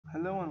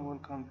Hello and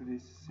welcome to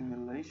this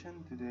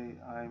simulation. Today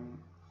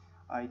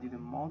I did a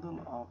model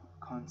of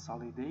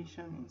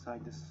consolidation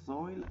inside the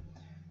soil.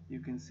 You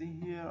can see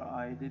here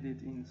I did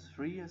it in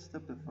 3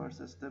 steps. The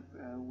first step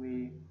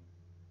we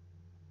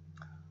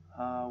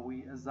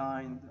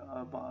assigned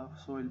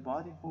soil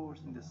body force.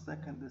 In the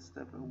second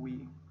step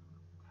we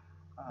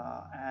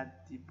add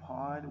the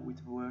pile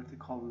with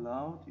vertical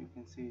load. You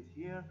can see it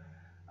here.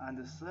 And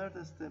the third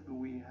step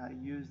we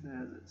used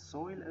the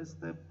soil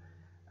step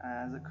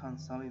as a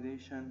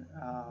consolidation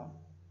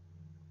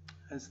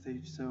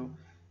stage. So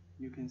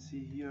you can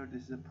see here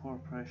this is a pore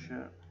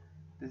pressure.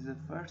 This is the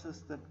first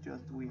step.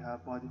 Just we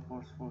have body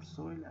force for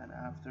soil, and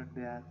after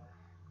that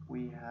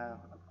we have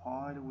a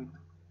pile with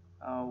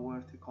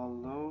vertical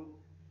load.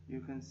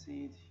 You can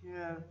see it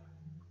here.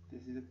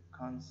 This is a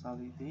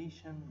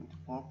consolidation with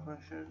pore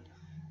pressure.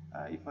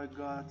 If I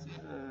got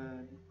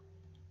a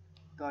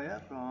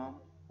diagram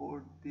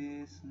for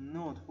this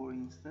node, for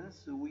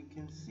instance, so we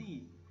can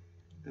see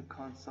the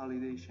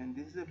consolidation.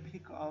 This is a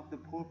peak of the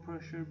pore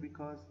pressure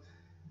because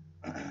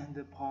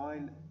the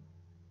pile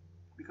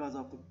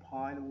of the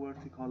pile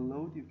vertical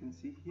load, you can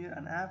see here.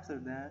 And after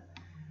that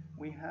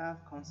we have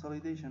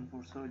consolidation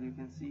for soil. You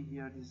can see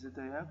here this is a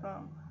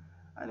diagram,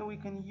 and we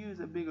can use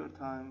a bigger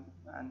time,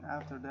 and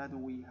after that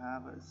we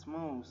have a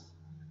smooth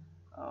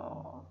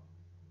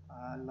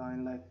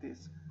line like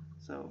this.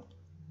 So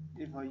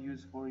if I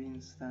use for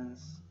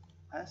instance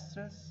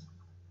stress,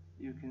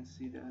 you can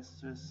see the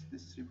stress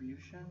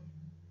distribution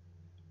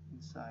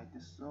inside the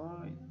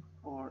soil.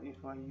 Or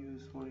if I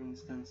use for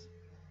instance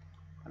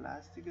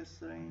elastic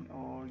strain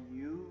or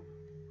U,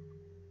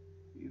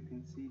 you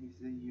can see this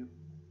is a U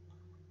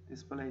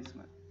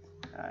displacement.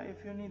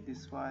 If you need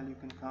this file, you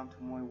can come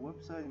to my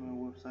website. In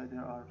my website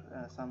there are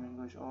some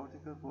English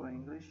articles for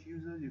English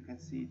users. You can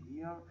see it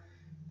here.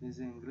 This is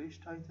the English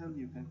title.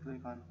 You can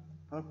click on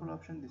purple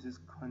option. This is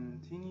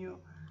continue,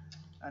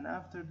 and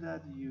after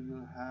that you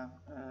will have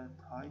a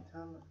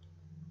title,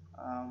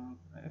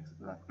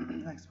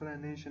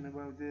 explanation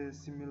about the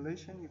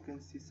simulation. You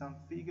can see some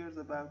figures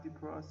about the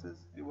process,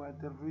 about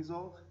the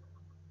result,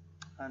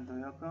 and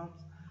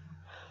diagrams.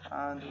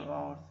 And there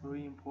are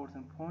 3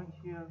 important points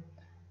here.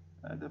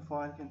 The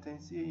file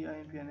contains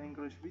CAIMP and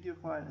English video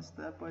file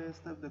step by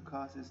step. The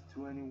cost is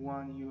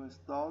 $21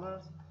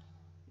 US.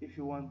 If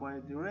you want to buy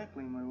it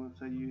directly in my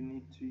website, you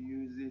need to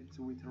use it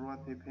with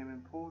RodPay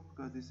payment port,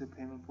 because this is a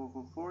payment port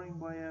for foreign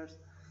buyers,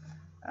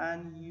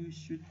 and you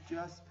should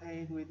just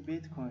pay it with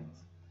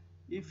Bitcoins.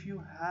 If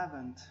you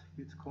haven't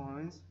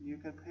Bitcoins, you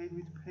can pay it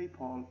with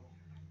PayPal.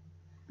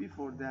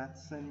 Before that,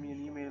 send me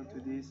an email to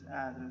this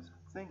address.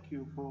 Thank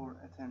you for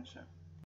attention.